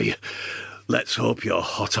joy. Let's hope your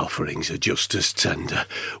hot offerings are just as tender.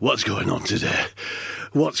 What's going on today?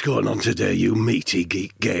 What's going on today, you meaty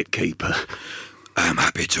geek gatekeeper? I'm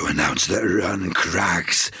happy to announce that Ron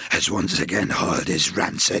Craggs has once again hauled his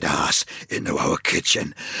rancid arse into our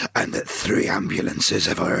kitchen, and that 3 ambulances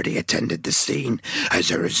have already attended the scene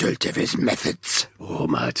as a result of his methods. Oh,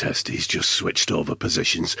 my testes just switched over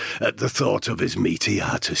positions at the thought of his meaty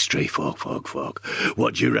artistry. Fuck.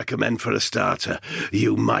 What do you recommend for a starter,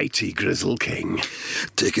 you mighty grizzle king?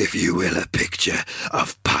 Take, if you will, a picture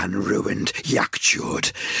of pan-ruined yak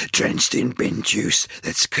chode, drenched in bin juice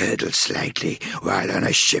that's curdled slightly while on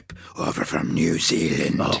a ship over from New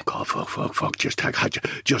Zealand. Oh, God, fuck. Just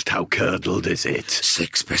how curdled is it?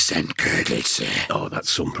 6% curdled, sir. Oh, that's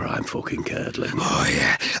some prime fucking curdling. Oh,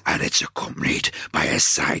 yeah, and it's accompanied by a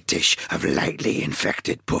side dish of lightly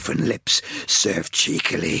infected puffin lips served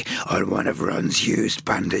cheekily on one of Ron's used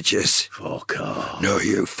bandages. Fuck off. No,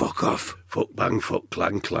 you fuck off. Fuck bang, fuck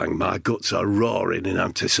clang clang. My guts are roaring in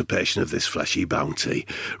anticipation of this fleshy bounty.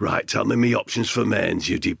 Right, tell me my options for mains,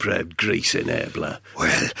 you depraved grease enabler.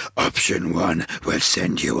 Well, option 1 will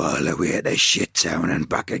send you all the way to Shittown and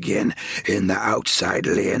back again in the outside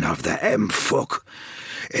lane of the M-Fuck.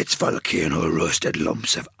 It's volcano roasted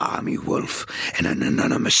lumps of army wolf in an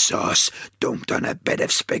anonymous sauce dumped on a bed of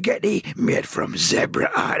spaghetti made from zebra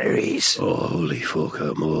arteries. Oh, holy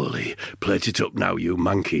fucker moly. Plate it up now, you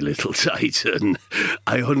manky little titan.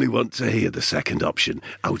 I only want to hear the second option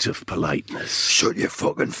out of politeness. Shut your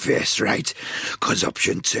fucking face, right? 'Cause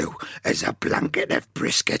option 2 is a blanket of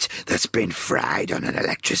brisket that's been fried on an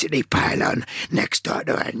electricity pylon next door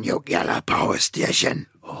to a nuclear power station.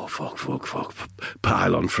 Oh, fuck.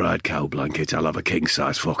 Pile on fried cow blanket. I'll have a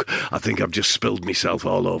king-size fuck. I think I've just spilled myself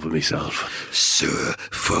all over myself. So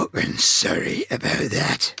fucking sorry about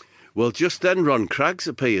that. Well, just then Ron Craggs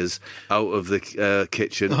appears out of the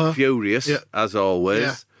kitchen, furious, as always.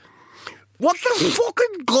 Yeah. What the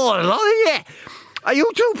fucking going on here? Are you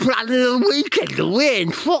two planning a weekend away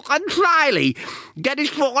in fucking Friley? Get his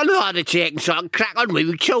fucking order taken so I can crack on with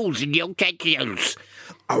your tools and your utensils.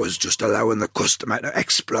 I was just allowing the customer to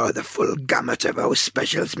explore the full gamut of our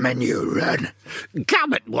specials menu, Ron.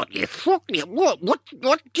 Gamut, what you fucking... What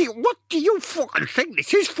do you fucking think?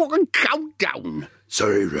 This is fucking Countdown.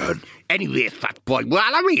 Sorry, Ron. Anyway, fat boy,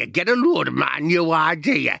 while I'm here, get a load of my new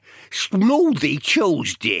idea. Smoothie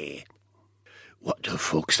Tuesday. What the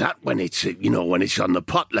fuck's that when it's, when it's on the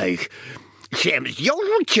pot, like... Same as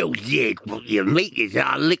usual Tuesday, but your meat is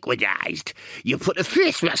all liquidised. You put a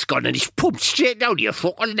face mask on and it's pumped straight down your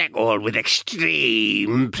fucking neck hole with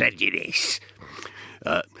extreme prejudice.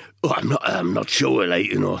 I'm not sure,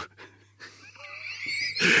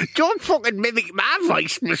 Don't fucking mimic my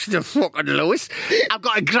voice, Mr. fucking Lewis. I've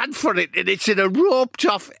got a grant for it and it's in a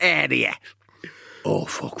roped-off area. Oh,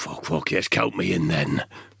 fuck, yes, count me in then.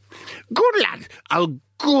 Good lad, I'll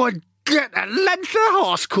go and get a length of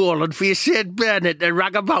horse calling for your St. Bernard to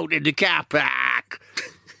rag about in the car park.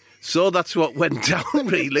 So that's what went down,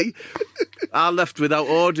 really. I left without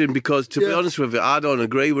ordering because, to be honest with you, I don't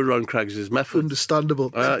agree with Ron Craggs' method. Understandable.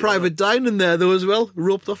 Private dining there, though, as well.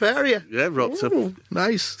 Roped off area. Yeah, roped off.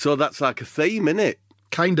 Nice. So that's like a theme, innit?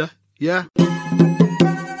 Kinda, yeah.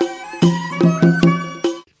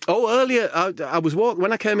 earlier, I was walking,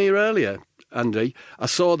 when I came here earlier, Andy, I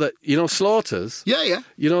saw that, Slaughters. Yeah.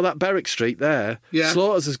 You know that Berwick Street there? Yeah.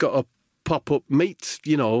 Slaughters has got a pop-up meat,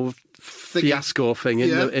 fiasco thing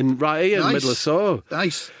in right here in the middle of Soho.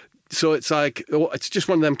 Nice. So it's like, it's just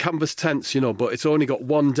one of them canvas tents, but it's only got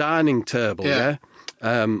one dining table, yeah?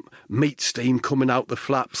 Meat steam coming out the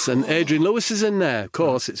flaps, and Adrian Lewis is in there. Of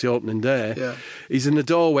course, it's the opening day. Yeah. He's in the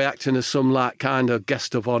doorway acting as some kind of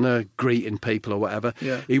guest of honour, greeting people or whatever.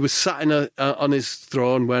 Yeah. He was sat on his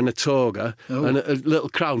throne wearing a toga and a little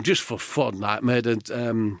crown just for fun, made of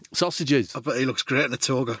sausages. I bet he looks great in a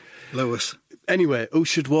toga, Lewis. Anyway, who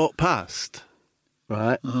should walk past?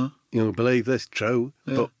 Right? Uh-huh. You'll believe this, true.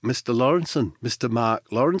 Yeah. But Mr. Lawrenson, Mr. Mark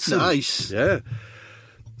Lawrenson. Nice. Yeah.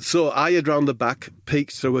 So I had round the back,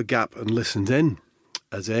 peeked through a gap and listened in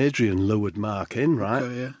as Adrian lured Mark in, right?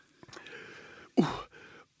 Okay, yeah. Ooh,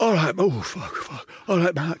 all right, fuck. All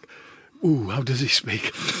right, Mark. Ooh, how does he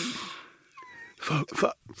speak? Fuck.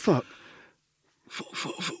 Fuck,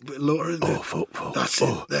 a bit lower, isn't it? Oh, fuck. That's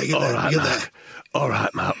it. There you go. All right, Mark. All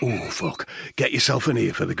right, Mark. Oh, fuck. Get yourself in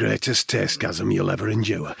here for the greatest tastegasm you'll ever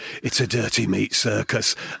endure. It's a dirty meat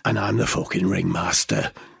circus, and I'm the fucking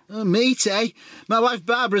ringmaster. Oh, meat, eh? My wife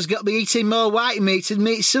Barbara's got me eating more white meat and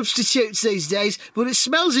meat substitutes these days, but it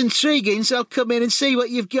smells intriguing, so I'll come in and see what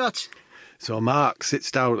you've got. So Mark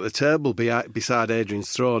sits down at the table beside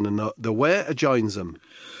Adrian's throne, and the waiter joins them.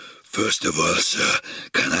 First of all, sir,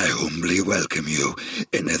 can I humbly welcome you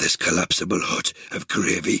into this collapsible hut of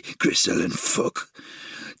gravy, gristle and fuck?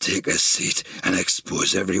 Take a seat and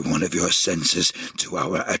expose every one of your senses to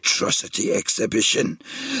our atrocity exhibition.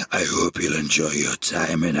 I hope you'll enjoy your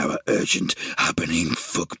time in our urgent happening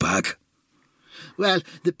fuck bag. Well,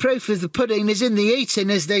 the proof of the pudding is in the eating,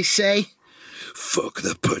 as they say. Fuck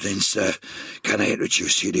the pudding, sir. Can I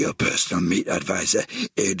introduce you to your personal meat advisor,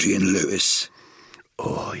 Adrian Lewis?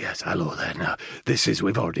 Oh, yes, hello there now.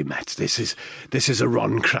 We've already met. This is a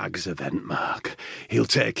Ron Craggs event, Mark. He'll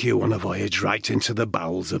take you on a voyage right into the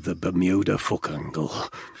bowels of the Bermuda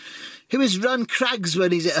fuckangle. Who is Ron Craggs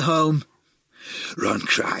when he's at home? Ron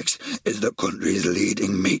Craggs is the country's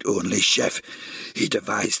leading meat-only chef. He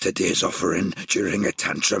devised today's offering during a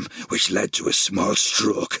tantrum which led to a small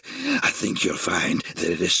stroke. I think you'll find that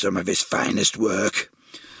it is some of his finest work.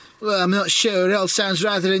 Well, I'm not sure. It all sounds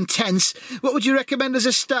rather intense. What would you recommend as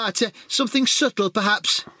a starter? Something subtle,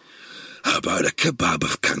 perhaps? How about a kebab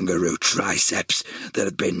of kangaroo triceps that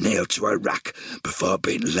had been nailed to a rack before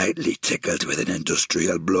being lightly tickled with an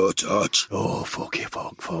industrial blowtorch? Oh,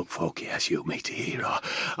 fuck, yes, you meaty hero.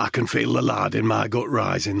 I can feel the lard in my gut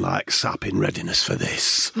rising like sap in readiness for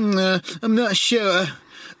this. I'm not sure.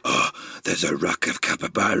 Oh, there's a rack of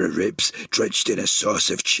capybara ribs drenched in a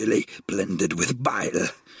sauce of chili blended with bile.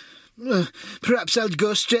 Perhaps I'll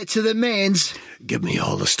go straight to the mains. Give me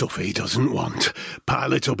all the stuff he doesn't want.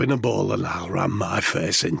 Pile it up in a bowl and I'll ram my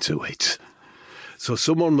face into it. So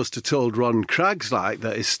someone must have told Ron Craggs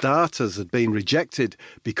that his starters had been rejected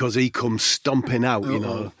because he comes stomping out,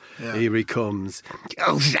 Yeah. Here he comes.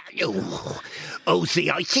 Oh, that you? Oh, the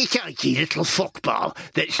icy little fuckball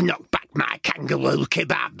that's knocked back my kangaroo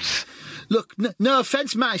kebabs. Look, no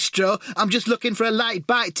offence, Maestro. I'm just looking for a light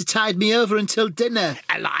bite to tide me over until dinner.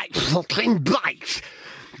 A light fucking bite?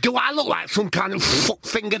 Do I look like some kind of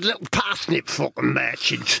fuck-fingered little parsnip fucking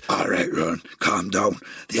merchant? All right, Ron, calm down.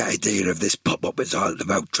 The idea of this pop-up is all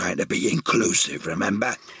about trying to be inclusive,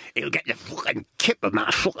 remember? He'll get the fucking tip of my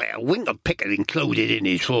fucking window picker included in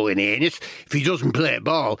his fucking anus if he doesn't play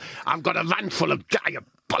ball. I've got a van full of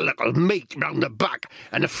diabolical meat round the back,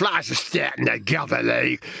 and the flies are starting to gather,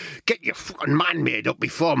 like. Get your fucking mind made up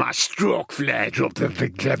before my stroke flares up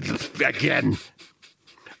again.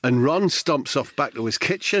 And Ron stomps off back to his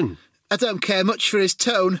kitchen. I don't care much for his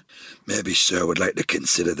tone. Maybe Sir would like to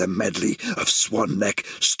consider the medley of swan neck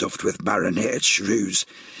stuffed with marinated shrews.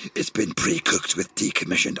 It's been pre-cooked with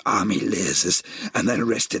decommissioned army lasers and then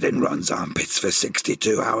rested in Ron's armpits for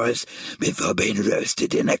 62 hours before being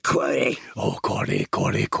roasted in a quarry. Oh, quarry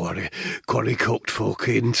cooked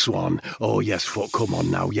fucking swan. Oh, yes, fuck, come on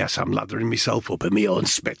now. Yes, I'm lathering myself up in my own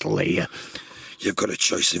spittle here. You've got a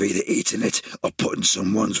choice of either eating it or putting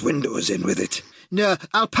someone's windows in with it. No,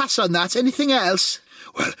 I'll pass on that. Anything else?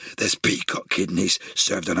 Well, there's peacock kidneys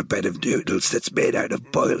served on a bed of noodles that's made out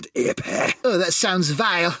of boiled ape hair. Oh, that sounds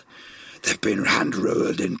vile. They've been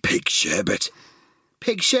hand-rolled in pig sherbet.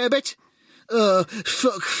 Pig sherbet? Oh,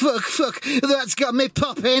 fuck. That's got me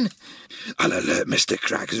popping. I'll alert Mr.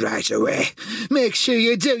 Craggs right away. Make sure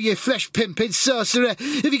you do, you flesh-pimping sorcerer.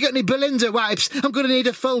 Have you got any Belinda wipes? I'm going to need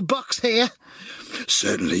a full box here.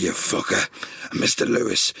 Certainly, you fucker. Mr.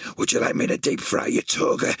 Lewis, would you like me to deep fry your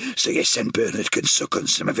toga so your St. Bernard can suck on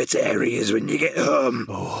some of its areas when you get home?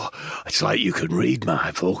 Oh, it's like you can read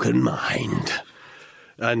my fucking mind.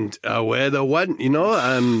 And away they went, you know.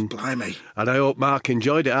 Blimey. And I hope Mark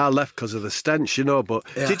enjoyed it. I left because of the stench, you know. But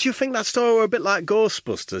Did you think that story were a bit like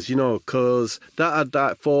Ghostbusters, you know? Because that had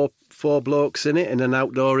that four blokes in it in an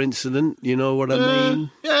outdoor incident, you know what I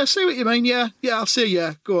mean? Yeah, I see what you mean, yeah. Yeah, I'll see,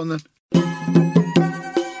 yeah. Go on then.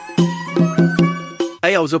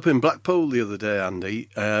 Hey, I was up in Blackpool the other day, Andy.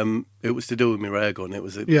 It was to do with my ray gun. It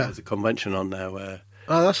was a convention on there where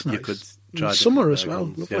that's nice. You could try summer as well.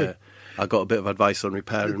 Guns. Lovely. Yeah. I got a bit of advice on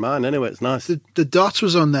repairing mine. Anyway, it's nice. The darts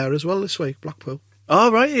was on there as well this week, Blackpool.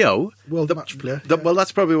 Oh, right, yo. World match player. Well,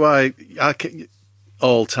 that's probably why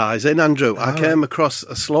all ties in, Andrew. I came across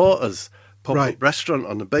a Slaughter's pop-up restaurant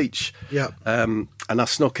on the beach. Yeah. And I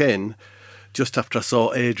snuck in just after I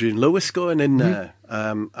saw Adrian Lewis going in there.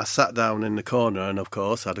 I sat down in the corner and, of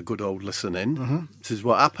course, had a good old listen in. This is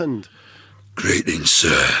what happened. Greetings,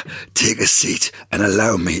 sir. Take a seat and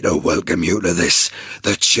allow me to welcome you to this,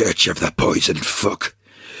 the Church of the Poisoned Fuck.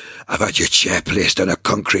 I've had your chair placed on a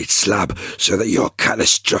concrete slab so that your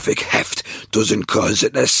catastrophic heft doesn't cause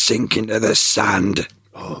it to sink into the sand.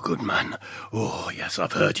 Oh, good man. Oh, yes,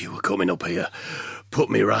 I've heard you were coming up here. Put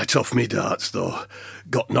me right off me darts, though.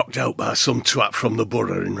 Got knocked out by some twat from the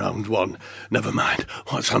borough in round one. Never mind,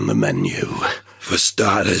 what's on the menu? For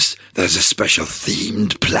starters, there's a special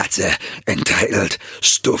themed platter entitled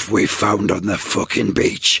Stuff We Found on the Fucking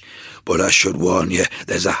Beach. But I should warn you,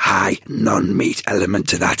 there's a high non-meat element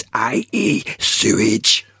to that, i.e.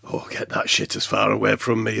 sewage. Oh, get that shit as far away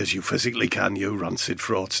from me as you physically can, you rancid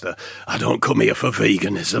fraudster. I don't come here for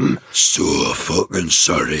veganism. So fucking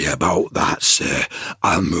sorry about that, sir.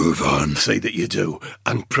 I'll move on. See that you do,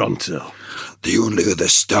 and pronto. The only other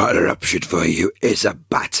starter option for you is a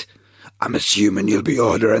bat. I'm assuming you'll be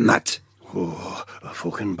ordering that. Oh, a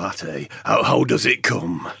fucking bat, eh? How does it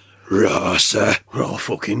come? Raw, sir. Raw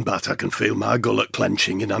fucking bat. I can feel my gullet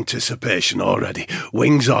clenching in anticipation already.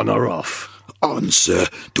 Wings on or off? On, sir.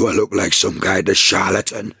 Do I look like some kind of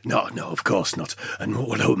charlatan? No, of course not. And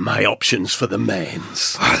what are my options for the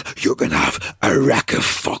mains? Well, you can have a rack of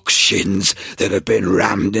fox shins that have been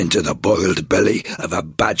rammed into the boiled belly of a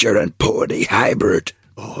badger and pony hybrid.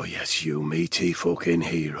 Oh, yes, you meaty fucking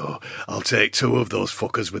hero. I'll take 2 of those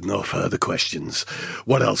fuckers with no further questions.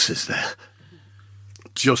 What else is there?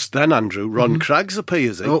 Just then, Andrew, Ron Craggs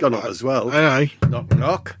appears. He's gone up as well. Aye. Knock,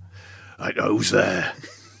 knock. Right, who's there?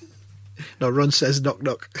 No, Ron says knock,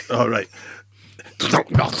 knock. All right.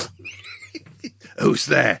 Knock, knock. Who's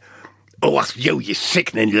there? Oh, that's you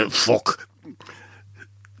sickening little fuck.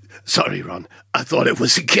 Sorry, Ron. I thought it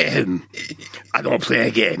was a game. I don't play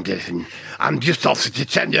a game, Jason. I'm just offered to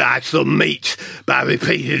tenderise some meat by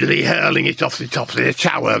repeatedly hurling it off the top of the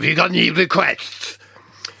tower. Have you got any requests?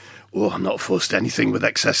 Oh, I'm not fussed anything with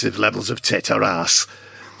excessive levels of tit or ass.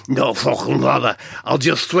 No fucking bother. I'll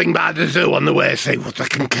just swing by the zoo on the way, see what I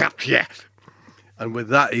can capture. And with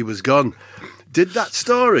that, he was gone. Did that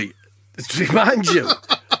story remind you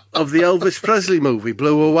of the Elvis Presley movie,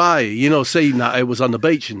 Blue Hawaii? You know, seeing that it was on the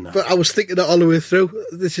beach and that. But I was thinking that all the way through.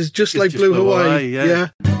 This is just like just Blue Hawaii. Yeah.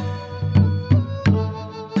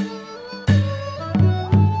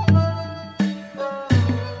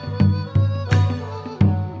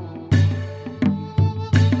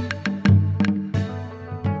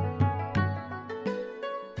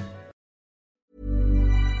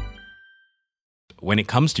 When it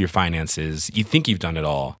comes to your finances, you think you've done it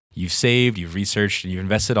all. You've saved, you've researched, and you've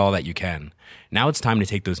invested all that you can. Now it's time to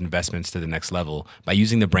take those investments to the next level by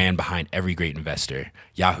using the brand behind every great investor,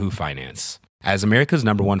 Yahoo Finance. As America's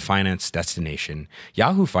 #1 finance destination,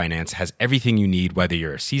 Yahoo Finance has everything you need, whether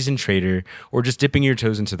you're a seasoned trader or just dipping your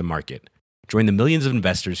toes into the market. Join the millions of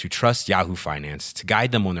investors who trust Yahoo Finance to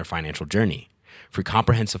guide them on their financial journey. For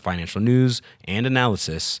comprehensive financial news and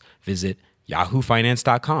analysis, visit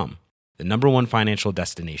yahoofinance.com. The #1 financial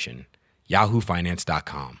destination,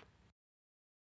 yahoofinance.com.